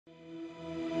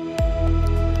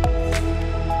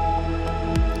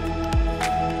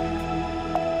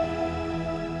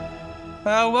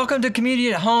Well, welcome to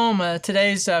Community at Home.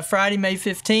 Today's Friday, May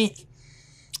 15th,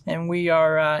 and we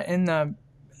are in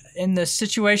the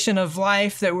situation of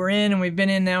life that we're in, and we've been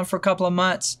in now for a couple of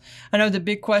months. I know the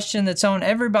big question that's on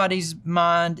everybody's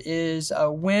mind is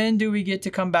when do we get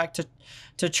to come back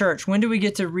to church? When do we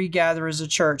get to regather as a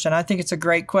church? And I think it's a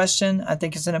great question. I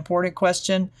think it's an important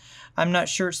question. I'm not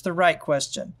sure it's the right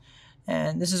question.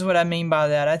 And this is what I mean by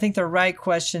that. I think the right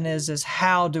question is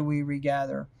how do we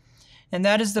regather? And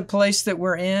that is the place that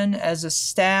we're in as a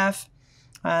staff.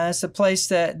 It's the place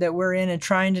that we're in and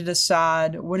trying to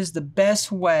decide what is the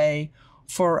best way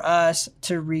for us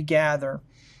to regather.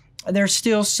 There's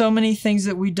still so many things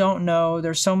that we don't know.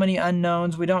 There's so many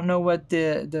unknowns. We don't know what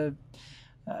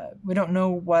we don't know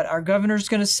what our governor's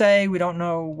going to say. We don't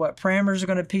know what parameters are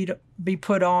going to be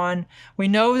put on. We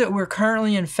know that we're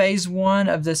currently in phase 1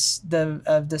 of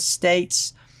the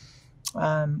state's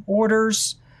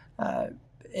orders.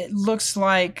 It looks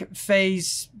like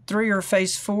phase 3 or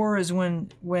phase 4 is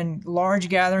when large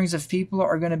gatherings of people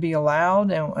are going to be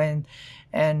allowed,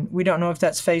 and we don't know if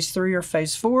that's phase 3 or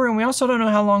phase 4, and we also don't know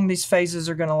how long these phases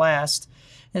are going to last.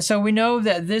 And so we know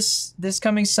that this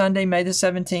coming Sunday, May the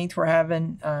 17th, we're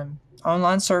having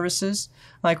online services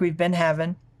like we've been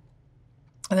having.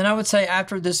 And then I would say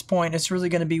after this point, it's really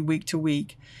going to be week to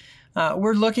week.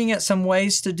 We're looking at some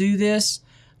ways to do this.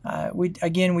 We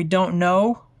don't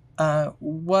know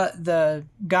what the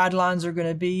guidelines are going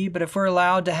to be, but if we're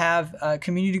allowed to have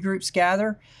community groups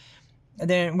gather,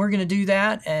 then we're going to do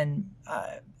that. And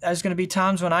there's going to be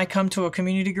times when I come to a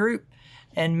community group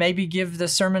and maybe give the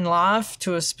sermon live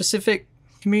to a specific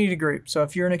community group. So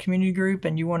if you're in a community group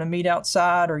and you want to meet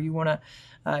outside, or you want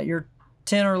to, you're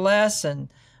 10 or less and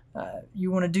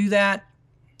you want to do that,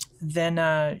 then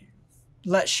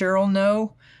let Cheryl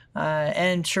know.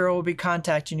 And Cheryl will be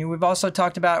contacting you. We've also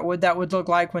talked about what that would look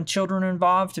like when children are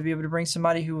involved, to be able to bring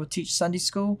somebody who will teach Sunday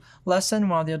school lesson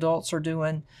while the adults are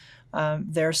doing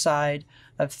their side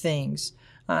of things.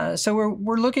 So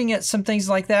we're looking at some things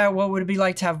like that. What would it be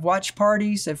like to have watch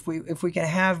parties if we can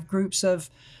have groups of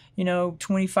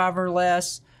 25 or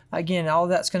less? Again, all of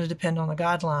that's going to depend on the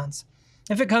guidelines.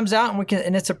 If it comes out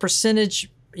and it's a percentage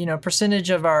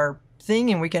of our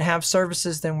thing, and we can have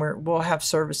services, then we'll have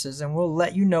services, and we'll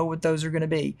let you know what those are going to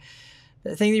be.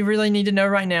 The thing that you really need to know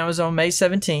right now is on May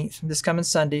 17th, this coming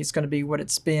Sunday, it's going to be what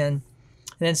it's been. And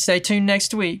then stay tuned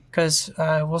next week, because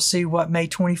we'll see what May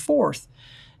 24th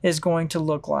is going to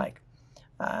look like.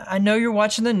 I know you're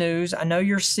watching the news. I know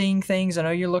you're seeing things. I know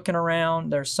you're looking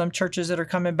around. There's some churches that are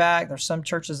coming back. There's some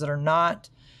churches that are not.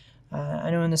 I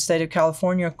know in the state of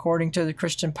California, according to the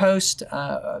Christian Post,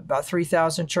 about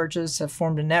 3,000 churches have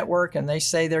formed a network, and they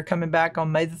say they're coming back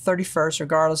on May the 31st,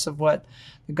 regardless of what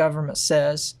the government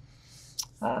says.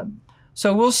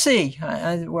 So we'll see.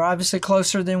 We're obviously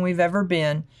closer than we've ever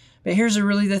been. But here's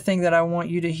really the thing that I want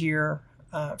you to hear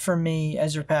from me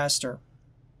as your pastor.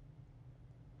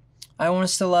 I want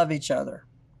us to love each other.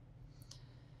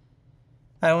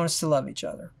 I want us to love each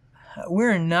other.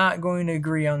 We're not going to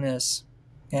agree on this.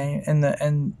 Okay,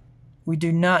 and we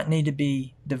do not need to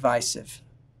be divisive.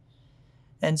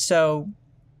 And so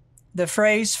the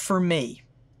phrase for me,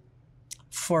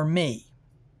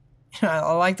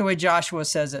 I like the way Joshua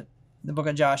says it, the book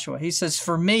of Joshua. He says,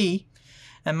 for me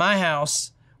and my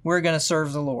house, we're going to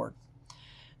serve the Lord.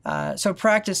 So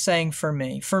practice saying for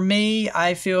me. For me,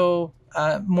 I feel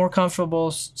more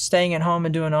comfortable staying at home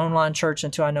and doing online church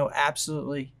until I know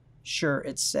absolutely sure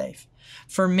it's safe.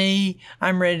 For me,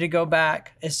 I'm ready to go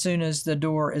back as soon as the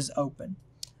door is open.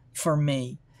 For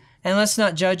me. And let's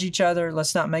not judge each other.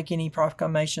 Let's not make any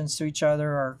proclamations to each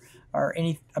other or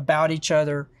any about each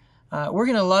other. We're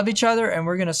going to love each other, and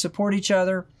we're going to support each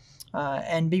other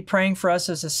and be praying for us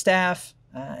as a staff,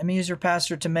 and me as your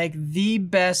pastor, to make the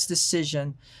best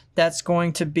decision that's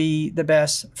going to be the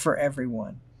best for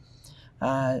everyone.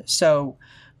 So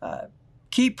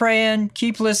keep praying,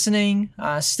 keep listening,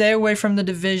 stay away from the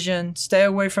division, stay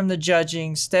away from the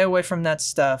judging, stay away from that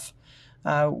stuff.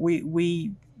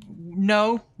 We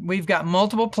know we've got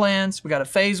multiple plans. We got a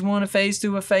phase 1, a phase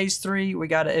 2, a phase 3. We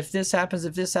got if this happens,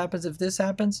 if this happens, if this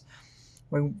happens.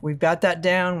 We've got that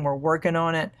down. We're working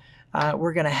on it.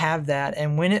 We're going to have that.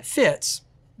 And when it fits,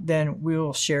 then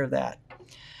we'll share that.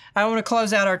 I want to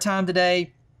close out our time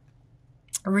today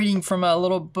reading from a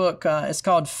little book. It's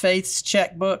called Faith's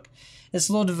Checkbook. This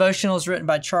little devotional is written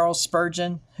by Charles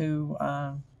Spurgeon, who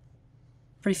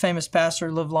pretty famous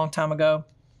pastor, lived a long time ago.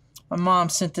 My mom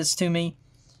sent this to me.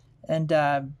 And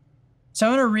so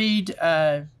I'm going to read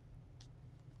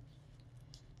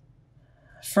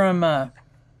from the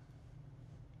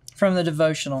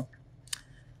devotional.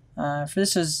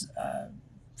 This is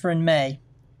for in May.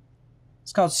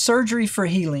 It's called Surgery for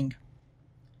Healing.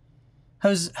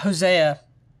 Hosea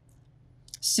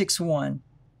 6:1.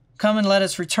 Come and let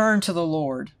us return to the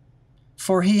Lord,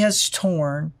 for he has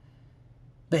torn,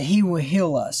 but he will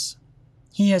heal us.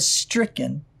 He has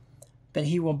stricken, but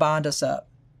he will bind us up.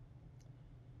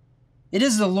 It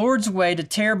is the Lord's way to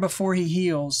tear before he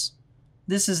heals.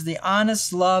 This is the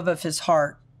honest love of his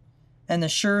heart and the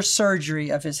sure surgery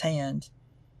of his hand.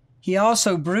 He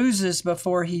also bruises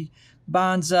before he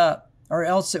binds up, or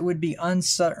else it would be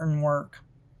uncertain work.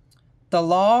 The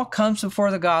law comes before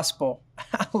the gospel.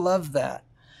 I love that.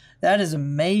 That is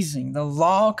amazing. The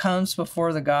law comes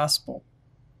before the gospel.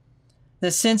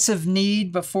 The sense of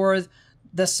need before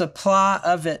the supply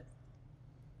of it.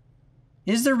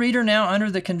 Is the reader now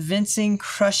under the convincing,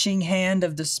 crushing hand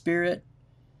of the Spirit?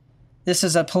 This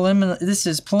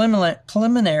is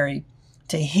preliminary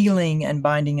to healing and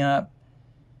binding up.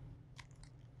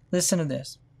 Listen to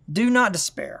this. Do not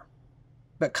despair,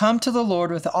 but come to the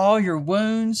Lord with all your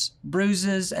wounds,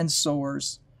 bruises, and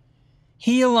sores.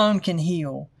 He alone can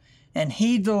heal, and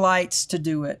he delights to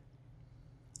do it.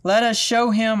 Let us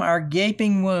show him our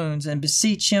gaping wounds and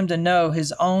beseech him to know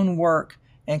his own work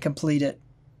and complete it.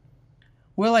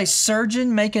 Will a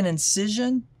surgeon make an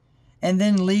incision and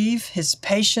then leave his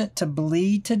patient to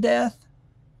bleed to death?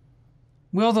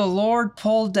 Will the Lord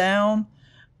pull down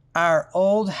our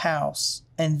old house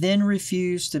and then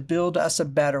refuse to build us a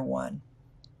better one?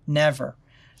 Never.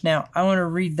 Now, I want to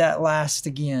read that last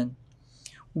again.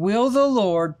 Will the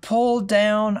Lord pull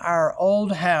down our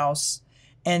old house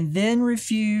and then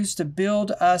refuse to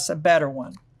build us a better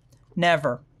one?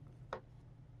 Never.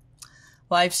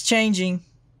 Life's changing.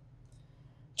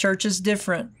 Church is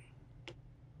different.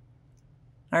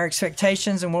 Our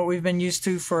expectations and what we've been used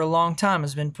to for a long time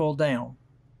has been pulled down.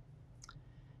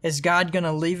 Is God going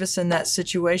to leave us in that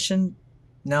situation?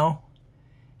 No.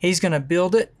 He's going to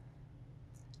build it,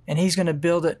 and he's going to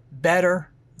build it better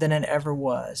than it ever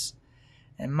was.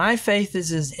 And my faith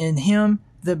is in him,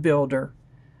 the builder,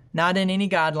 not in any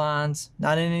guidelines,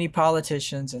 not in any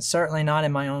politicians, and certainly not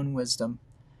in my own wisdom.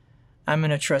 I'm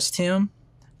going to trust him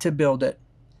to build it,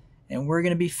 and we're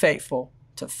going to be faithful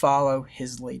to follow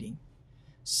his leading.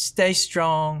 Stay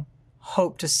strong.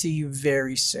 Hope to see you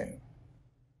very soon.